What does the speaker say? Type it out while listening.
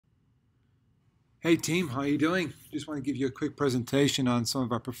Hey team, how are you doing? Just want to give you a quick presentation on some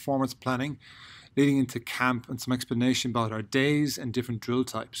of our performance planning leading into camp and some explanation about our days and different drill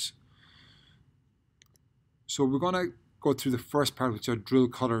types. So we're going to go through the first part, which are drill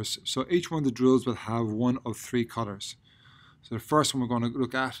colors. So each one of the drills will have one of three colors. So the first one we're going to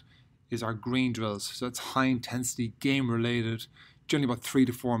look at is our green drills. So it's high intensity, game related, generally about 3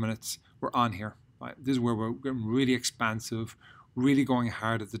 to 4 minutes. We're on here. Right? This is where we're getting really expansive, really going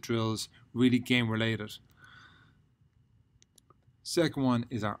hard at the drills, really game related. Second one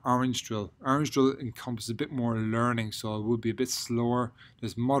is our orange drill. Orange drill encompasses a bit more learning, so it will be a bit slower.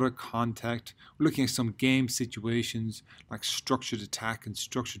 There's moderate contact. We're looking at some game situations like structured attack and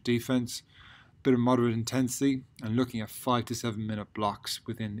structured defense, a bit of moderate intensity, and looking at 5 to 7 minute blocks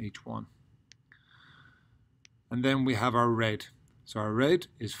within each one. And then we have our red. So our red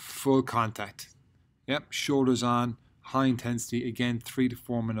is full contact. Yep, shoulders on, high intensity, again 3 to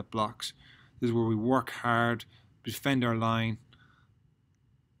 4 minute blocks. This is where we work hard, defend our line.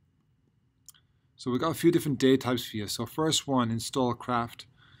 So we've got a few different day types for you. So first one, install craft.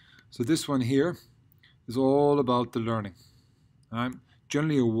 So this one here is all about the learning. Right?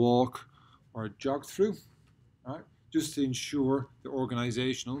 Generally a walk or a jog through, right? Just to ensure the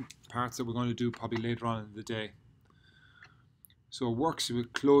organizational parts that we're going to do probably later on in the day. So it works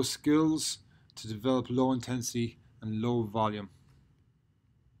with close skills to develop low intensity and low volume.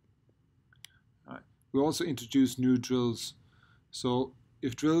 Right. We also introduce new drills. So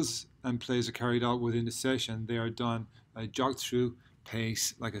if drills and plays are carried out within the session, they are done at a jog through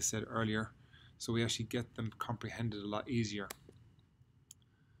pace, like I said earlier. So we actually get them comprehended a lot easier.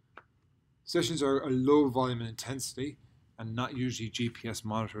 Sessions are a low volume and intensity and not usually GPS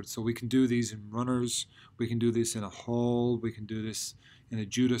monitored. So we can do these in runners, we can do this in a hall, we can do this in a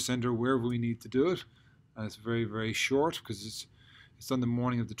judo center, wherever we need to do it. And it's very, very short because it's on the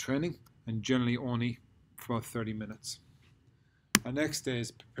morning of the training and generally only for about 30 minutes. Our next day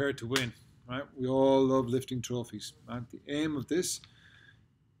is prepare to win. Right? We all love lifting trophies. Right? The aim of this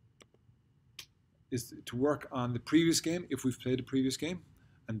is to work on the previous game, if we've played the previous game,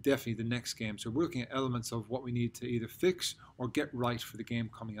 and definitely the next game. So we're looking at elements of what we need to either fix or get right for the game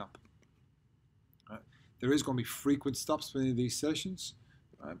coming up. Right? There is going to be frequent stops within these sessions.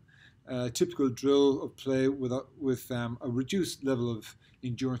 Right? A typical drill of play with a reduced level of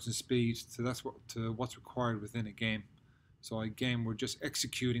endurance and speed. So that's what's required within a game. So again, we're just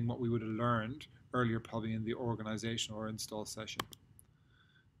executing what we would have learned earlier probably in the organization or install session.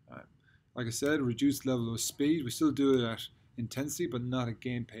 Right. Like I said, reduced level of speed. We still do it at intensity, but not at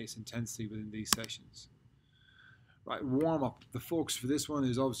game pace intensity within these sessions. Right, warm up. The focus for this one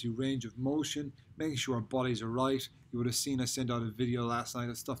is obviously range of motion, making sure our bodies are right. You would have seen I sent out a video last night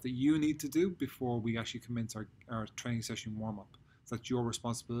of stuff that you need to do before we actually commence our training session warm up. So that's your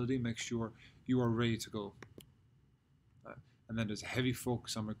responsibility. Make sure you are ready to go. And then there's a heavy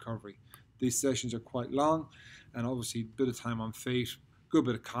focus on recovery. These sessions are quite long and obviously a bit of time on feet, good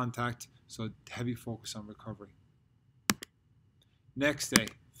bit of contact, so heavy focus on recovery. Next day,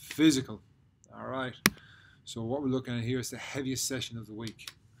 physical. All right. So what we're looking at here is the heaviest session of the week.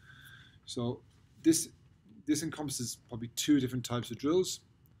 So this encompasses probably two different types of drills.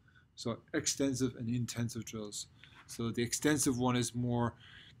 So extensive and intensive drills. So the extensive one is more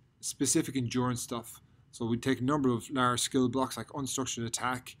specific endurance stuff. So we take a number of large skill blocks like unstructured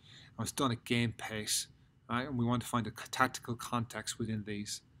attack, and it's done at game pace, right? And we want to find a tactical context within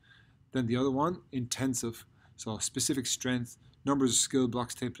these. Then the other one, intensive. So specific strength, numbers of skill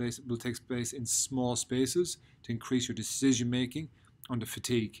blocks will take place in small spaces to increase your decision making under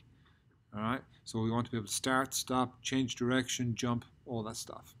fatigue. All right. So we want to be able to start, stop, change direction, jump, all that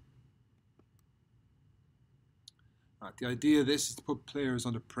stuff. Right, the idea of this is to put players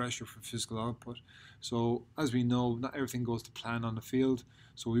under pressure for physical output. So as we know, not everything goes to plan on the field.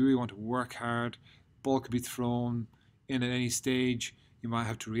 So we really want to work hard. Ball could be thrown in at any stage. You might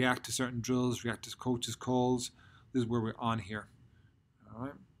have to react to certain drills, react to coaches' calls. This is where we're on here. All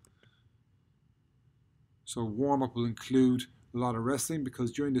right. So warm-up will include a lot of wrestling because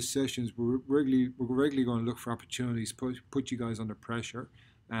during the sessions we're regularly going to look for opportunities to put you guys under pressure,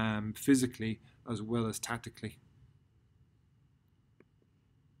 physically as well as tactically.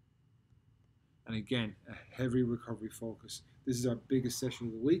 And again, a heavy recovery focus. This is our biggest session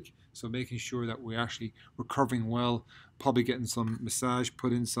of the week, so making sure that we're actually recovering well, probably getting some massage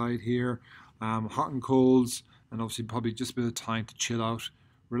put inside here, hot and colds, and obviously probably just a bit of time to chill out,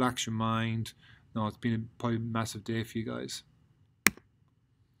 relax your mind. No, it's been probably a massive day for you guys.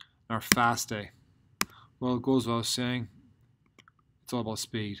 Our fast day. Well, it goes without saying, it's all about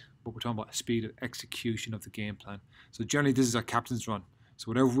speed, but we're talking about speed of execution of the game plan. So generally this is our captain's run. So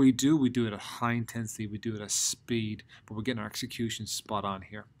whatever we do it at high intensity, we do it at speed, but we're getting our execution spot on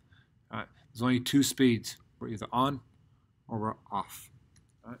here. All right. There's only two speeds. We're either on or we're off.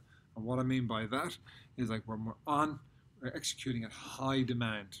 All right. And what I mean by that is like when we're on, we're executing at high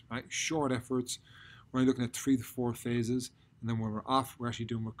demand, right? Short efforts. We're only looking at 3 to 4 phases. And then when we're off, we're actually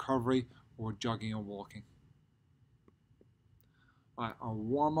doing recovery or jogging or walking. Our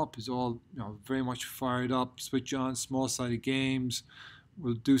warm-up is all very much fired up, switch on, small-sided games.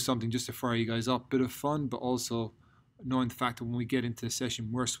 We'll do something just to fire you guys up. Bit of fun, but also knowing the fact that when we get into the session,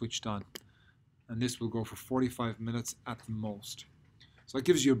 we're switched on. And this will go for 45 minutes at the most. So that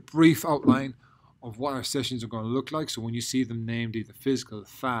gives you a brief outline of what our sessions are going to look like. So when you see them named either physical,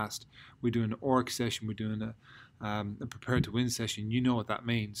 fast, we're doing an ORC session, we're doing a prepare to win session, you know what that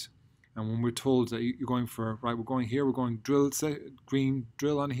means. And when we're told that you're going for, right, we're going here, we're going green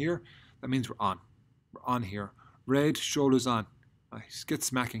drill on here, that means we're on. We're on here. Red, shoulders on. Nice. Get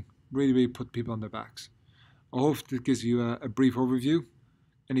smacking. Really, really put people on their backs. I hope that gives you a brief overview.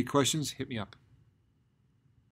 Any questions, hit me up.